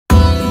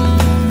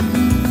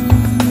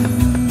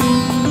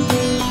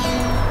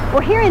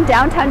We're here in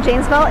downtown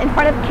Janesville in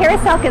front of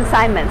Carousel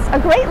Consignments, a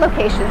great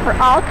location for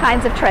all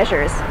kinds of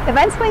treasures.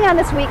 Events going on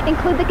this week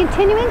include the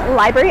continuing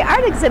library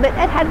art exhibit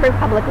at Hedberg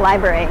Public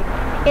Library.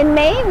 In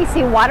May, we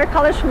see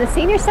watercolors from the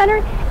Senior Center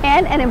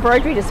and an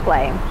embroidery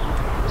display.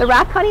 The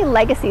Rock County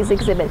Legacies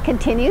exhibit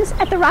continues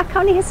at the Rock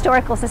County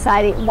Historical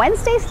Society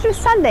Wednesdays through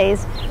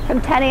Sundays from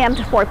 10 a.m.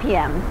 to 4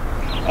 p.m.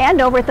 And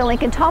over at the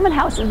Lincoln Tallman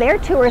House, their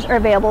tours are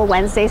available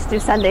Wednesdays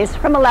through Sundays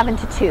from 11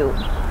 to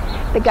 2.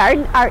 The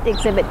garden art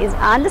exhibit is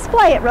on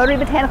display at Rotary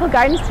Botanical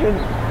Gardens through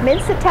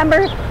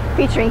mid-September,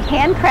 featuring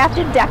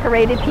handcrafted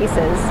decorated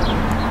pieces.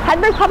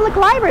 Hedberg Public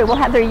Library will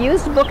have their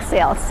used book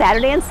sale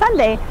Saturday and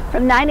Sunday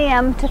from 9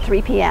 a.m. to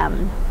 3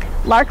 p.m.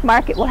 Lark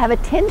Market will have a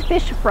Tinned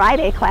Fish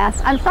Friday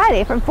class on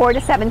Friday from 4 to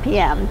 7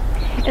 p.m.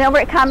 And over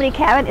at Comedy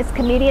Cabin is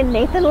comedian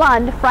Nathan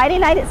Lund Friday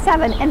night at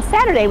 7 and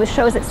Saturday with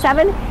shows at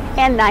 7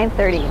 and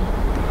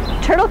 9:30.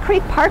 Turtle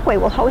Creek Parkway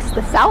will host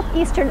the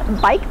Southeastern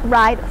Bike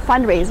Ride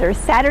Fundraiser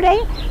Saturday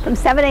from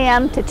 7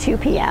 a.m. to 2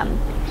 p.m.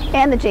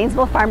 And the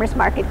Janesville Farmers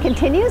Market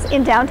continues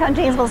in downtown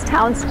Janesville's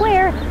Town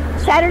Square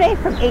Saturday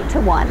from 8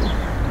 to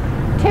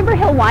 1. Timber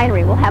Hill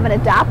Winery will have an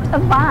Adopt a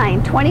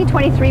Vine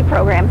 2023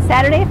 program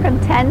Saturday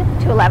from 10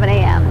 to 11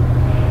 a.m.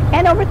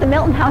 And over at the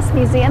Milton House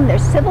Museum, their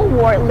Civil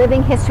War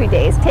Living History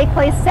Days take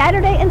place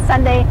Saturday and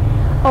Sunday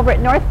over at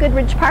North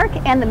Goodrich Park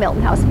and the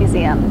Milton House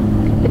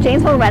Museum. The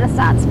Janesville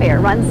Renaissance Fair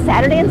runs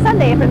Saturday and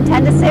Sunday from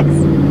 10 to 6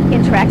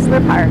 in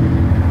Traxler Park.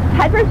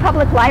 Hedberg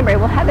Public Library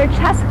will have their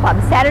chess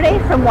club Saturday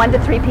from 1 to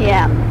 3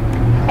 p.m.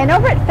 And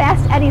over at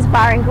Fast Eddie's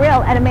Bar and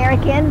Grill at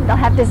American, they'll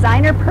have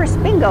designer purse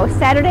bingo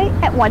Saturday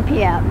at 1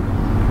 p.m.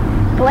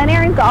 Glen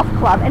Erin Golf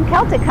Club and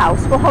Celtic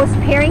House will host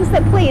Pairings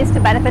That Please to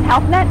benefit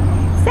HealthNet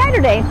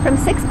Saturday from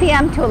 6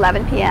 p.m. to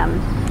 11 p.m.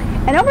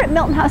 And over at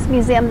Milton House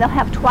Museum, they'll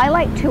have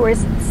Twilight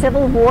Tours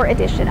Civil War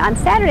Edition on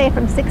Saturday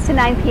from 6 to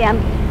 9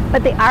 p.m.,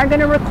 but they are going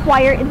to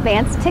require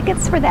advance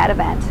tickets for that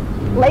event.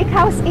 Lake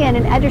House Inn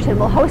in Edgerton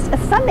will host a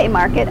Sunday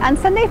market on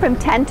Sunday from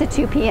 10 to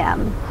 2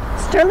 p.m.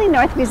 Sterling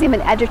North Museum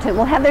in Edgerton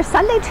will have their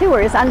Sunday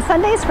tours on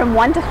Sundays from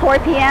 1 to 4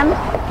 p.m.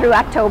 through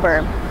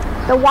October.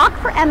 The Walk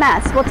for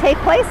MS will take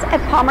place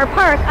at Palmer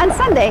Park on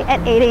Sunday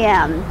at 8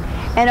 a.m.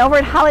 And over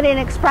at Holiday Inn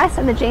Express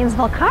in the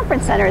Janesville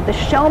Conference Center, the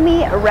Show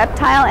Me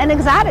Reptile and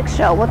Exotics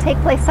Show will take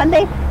place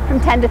Sunday from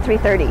 10 to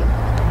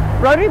 3:30.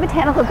 Rotary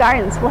Botanical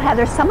Gardens will have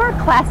their Summer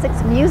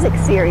Classics Music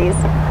Series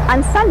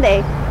on Sunday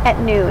at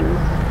noon.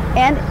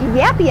 And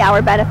Yappy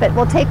Hour benefit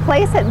will take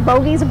place at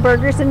Bogey's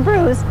Burgers and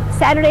Brews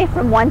Saturday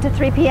from 1 to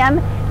 3 p.m.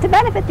 to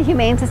benefit the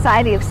Humane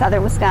Society of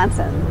Southern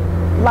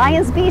Wisconsin.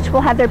 Lions Beach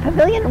will have their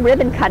Pavilion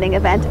Ribbon Cutting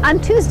event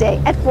on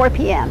Tuesday at 4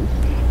 p.m.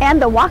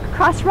 And the Walk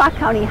Across Rock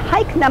County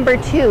Hike number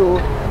 2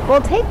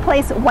 will take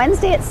place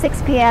Wednesday at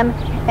 6 p.m.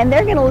 and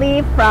they're going to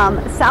leave from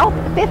South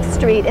 5th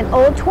Street and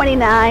Old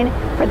 29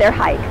 for their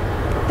hike.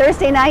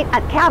 Thursday night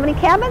at Comedy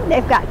Cabin,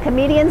 they've got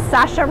comedian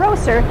Sasha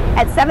Roser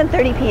at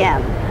 7:30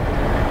 p.m.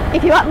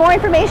 If you want more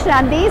information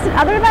on these and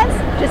other events,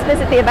 just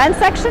visit the events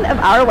section of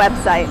our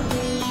website.